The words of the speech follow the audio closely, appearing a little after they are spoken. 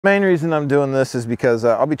Main reason I'm doing this is because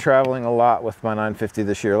I'll be traveling a lot with my 950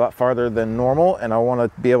 this year, a lot farther than normal, and I want to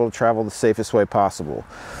be able to travel the safest way possible.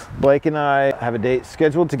 Blake and I have a date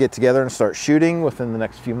scheduled to get together and start shooting within the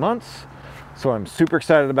next few months, so I'm super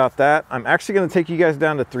excited about that. I'm actually going to take you guys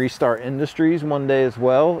down to 3 Star Industries one day as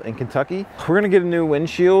well in Kentucky. We're going to get a new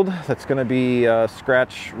windshield that's going to be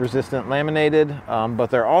scratch resistant laminated, but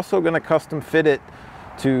they're also going to custom fit it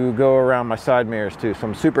to go around my side mirrors too, so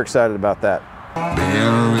I'm super excited about that. Been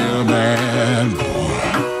a real bad boy.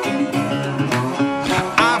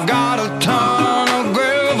 I've got a ton of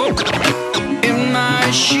gravel in my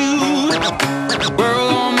shoes,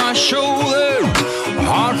 world on my shoulder, a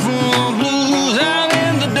heart full of blues, and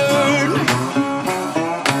in the dirt,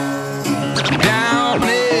 down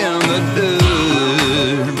in the dirt.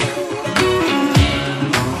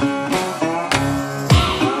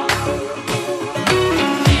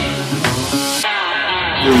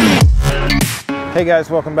 Hey guys,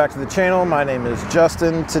 welcome back to the channel. My name is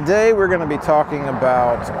Justin. Today we're going to be talking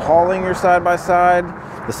about hauling your side-by-side,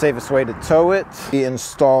 the safest way to tow it,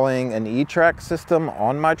 installing an E-Track system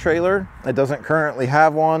on my trailer. It doesn't currently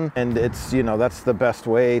have one, and it's, you know, that's the best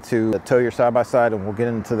way to tow your side-by-side, and we'll get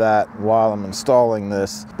into that while I'm installing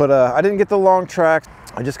this. But I didn't get the long track.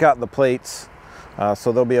 I just got the plates.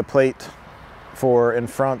 So there'll be a plate for in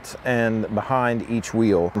front and behind each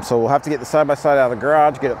wheel. So we'll have to get the side-by-side out of the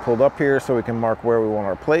garage, get it pulled up here so we can mark where we want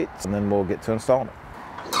our plates, and then we'll get to installing it.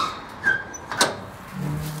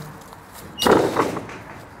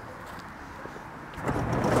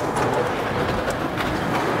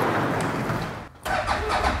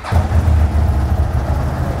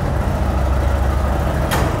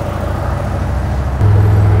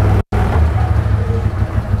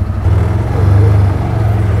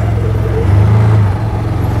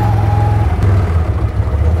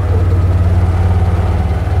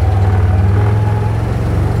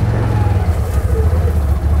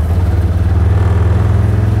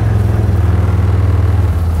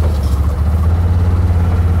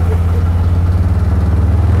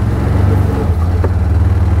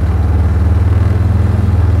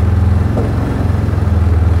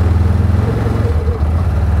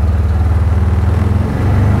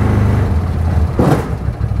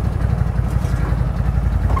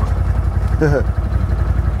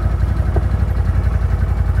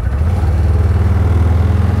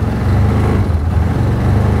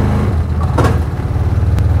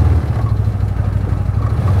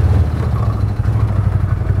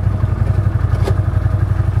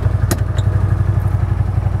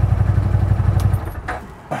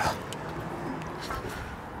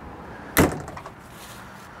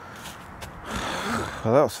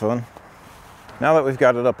 Well, that was fun. Now that we've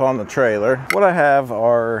got it up on the trailer, what I have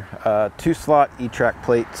are 2-slot E-Track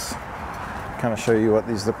plates. Kind of show you what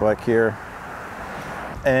these look like here.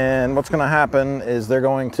 And what's going to happen is they're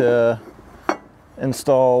going to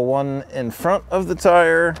install one in front of the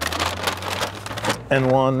tire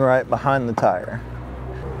and one right behind the tire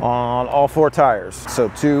on all 4 tires. So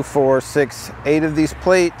 2, 4, 6, 8 of these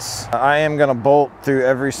plates. I am going to bolt through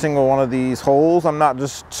every single one of these holes. I'm not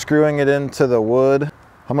just screwing it into the wood.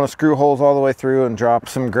 I'm going to screw holes all the way through and drop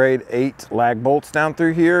some grade 8 lag bolts down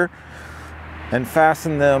through here and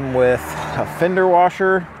fasten them with a fender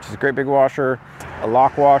washer, which is a great big washer, a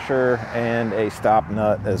lock washer, and a stop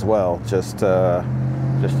nut as well, just to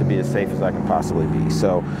be as safe as I can possibly be.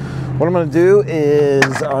 So what I'm going to do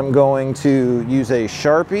is I'm going to use a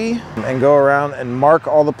Sharpie and go around and mark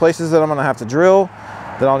all the places that I'm going to have to drill.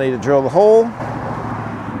 Then I'll need to drill the hole,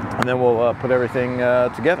 and then we'll put everything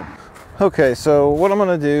together. Okay, so what I'm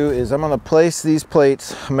going to do is I'm going to place these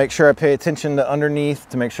plates, make sure I pay attention to underneath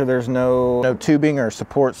to make sure there's no tubing or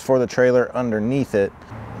supports for the trailer underneath it,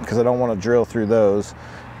 because I don't want to drill through those.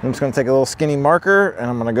 I'm just going to take a little skinny marker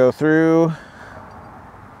and I'm going to go through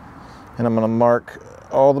and I'm going to mark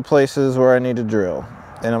all the places where I need to drill.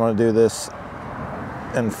 And I'm going to do this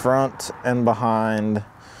in front and behind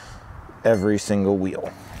every single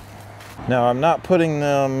wheel. Now I'm not putting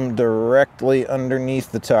them directly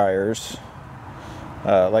underneath the tires,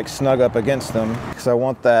 like snug up against them, because I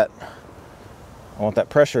want that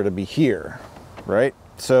pressure to be here, right?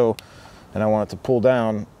 So, and I want it to pull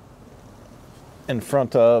down in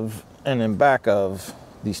front of and in back of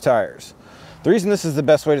these tires. The reason this is the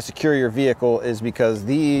best way to secure your vehicle is because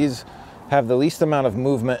these have the least amount of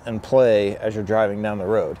movement and play as you're driving down the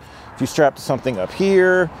road. If you strap to something up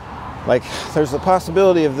here, like there's the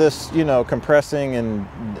possibility of this, you know, compressing and,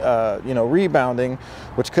 you know, rebounding,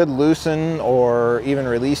 which could loosen or even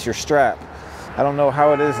release your strap. I don't know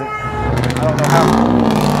how it is. I don't know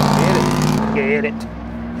how, get it.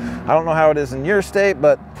 I don't know how it is in your state,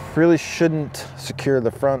 but Really shouldn't secure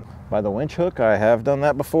the front by the winch hook. I have done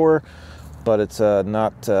that before, but it's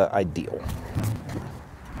not ideal.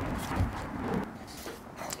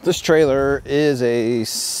 This trailer is a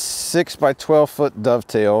 6 by 12 foot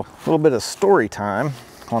dovetail. A little bit of story time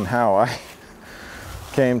on how I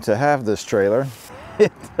came to have this trailer.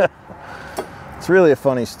 It's really a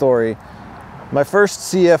funny story. My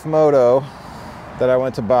first CFMoto that I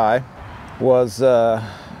went to buy was a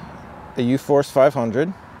Zforce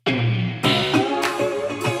 500.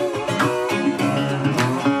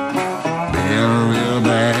 Real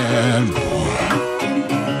bad boy.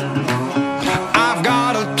 I've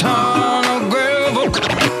got a ton of gravel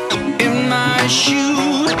in my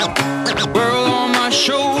shoes, world on my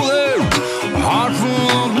shoulder, heart full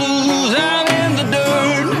of blues. I'm in the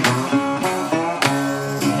dirt,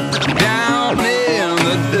 down in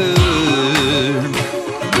the dirt.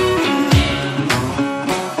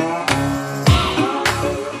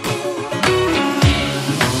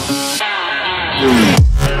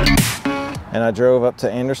 And I drove up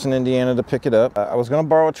to Anderson, Indiana to pick it up. I was gonna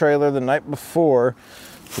borrow a trailer the night before.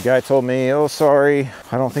 The guy told me, oh, sorry,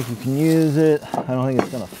 I don't think you can use it. I don't think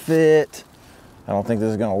it's gonna fit. I don't think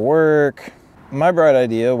this is gonna work. My bright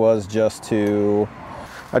idea was just to,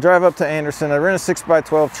 I drive up to Anderson, I rent a 6 by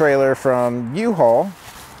 12 trailer from U-Haul,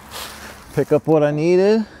 pick up what I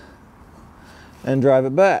needed, and drive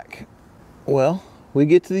it back. Well, we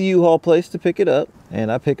get to the U-Haul place to pick it up,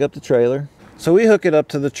 and I pick up the trailer. So we hook it up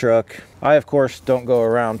to the truck. I, of course, don't go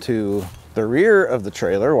around to the rear of the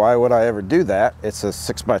trailer. Why would I ever do that? It's a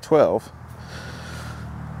 6 by 12.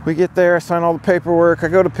 We get there, I sign all the paperwork, I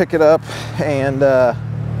go to pick it up and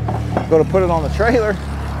go to put it on the trailer.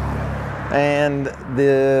 And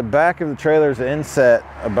the back of the trailer is inset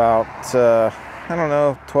about, I don't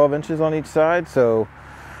know, 12 inches on each side. So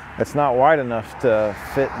it's not wide enough to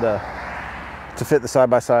fit the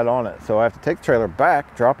side-by-side on it. So I have to take the trailer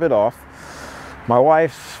back, drop it off. My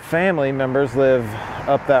wife's family members live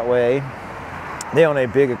up that way. They own a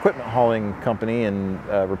big equipment hauling company and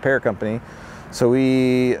repair company. So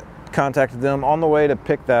we contacted them on the way to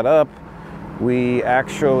pick that up. We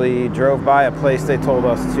actually drove by a place they told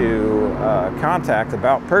us to contact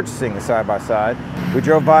about purchasing the side-by-side. We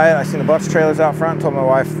drove by it, I seen a bunch of trailers out front, told my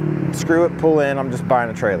wife, screw it, pull in, I'm just buying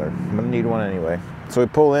a trailer. I'm gonna need one anyway. So we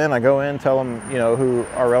pull in, I go in, tell them, you know, who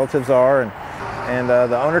our relatives are, and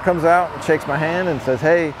the owner comes out and shakes my hand and says,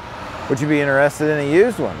 hey, would you be interested in a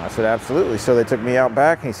used one? I said, absolutely. So they took me out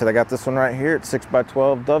back and he said, I got this one right here. It's 6 by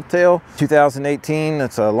 12 dovetail, 2018.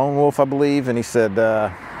 It's a Lone Wolf, I believe. And he said,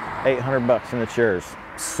 $800 and it's yours.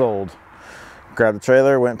 Sold. Grabbed the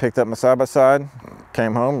trailer, went and picked up my side-by-side,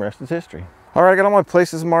 came home, rest is history. All right, I got all my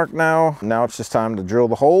places marked now. Now it's just time to drill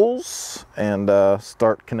the holes and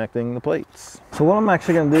start connecting the plates. So what I'm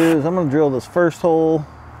actually gonna do is I'm gonna drill this first hole.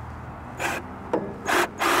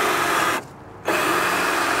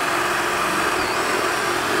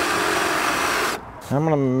 I'm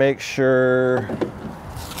gonna make sure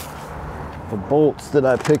the bolts that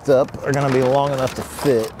I picked up are gonna be long enough to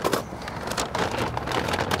fit.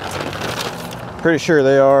 Pretty sure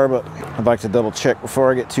they are, but I'd like to double check before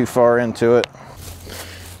I get too far into it.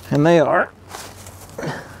 And they are.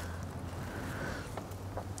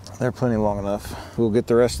 They're plenty long enough. We'll get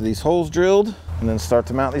the rest of these holes drilled and then start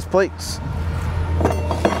to mount these plates.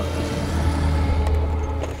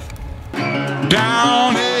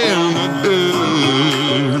 Down in the dirt.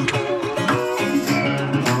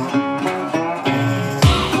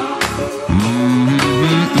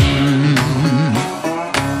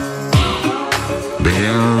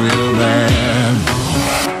 Been real bad.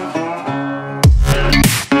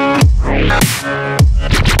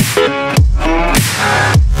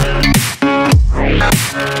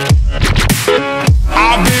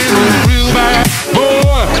 I've been a real bad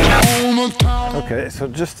boy on the town. Okay, so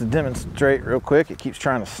just to demonstrate real quick, it keeps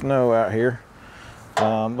trying to snow out here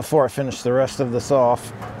before I finish the rest of this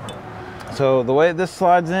off. So the way this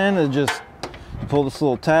slides in is just pull this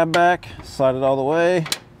little tab back, slide it all the way,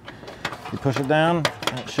 you push it down,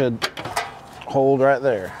 and it should hold right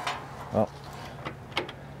there. Well,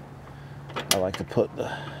 I like to put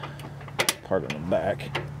the part in the back.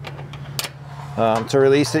 To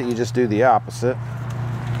release it, you just do the opposite.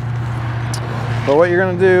 But what you're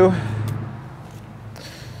gonna do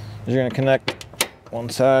is you're gonna connect one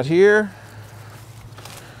side here.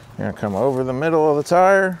 You're gonna come over the middle of the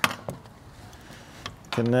tire,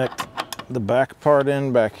 connect the back part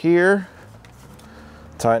in back here,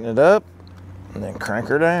 tighten it up, and then crank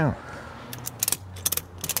her down.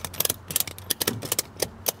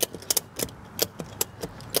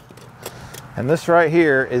 And this right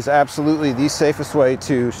here is absolutely the safest way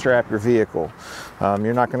to strap your vehicle.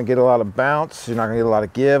 You're not going to get a lot of bounce, you're not going to get a lot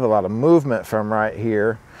of give, a lot of movement from right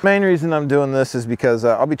here. Main reason I'm doing this is because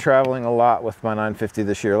I'll be traveling a lot with my 950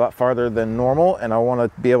 this year, a lot farther than normal, and I want to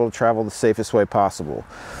be able to travel the safest way possible.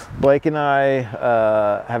 Blake and I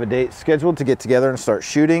have a date scheduled to get together and start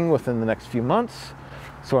shooting within the next few months,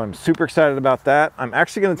 so I'm super excited about that. I'm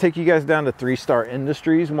actually going to take you guys down to 3 Star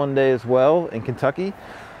Industries one day as well in Kentucky.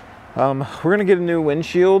 We're going to get a new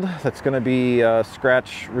windshield that's going to be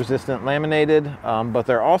scratch resistant laminated, but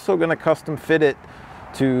they're also going to custom fit it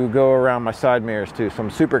to go around my side mirrors too, so I'm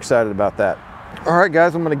super excited about that. All right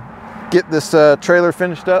guys, I'm gonna get this trailer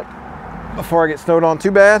finished up before I get snowed on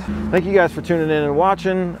too bad. Thank you guys for tuning in and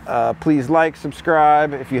watching. Please like,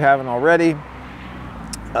 subscribe if you haven't already.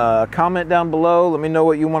 Comment down below, let me know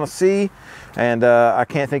what you want to see, and I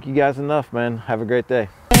can't thank you guys enough, man. Have a great day.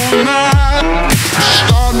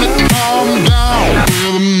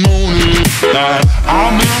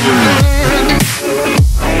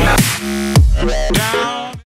 I'm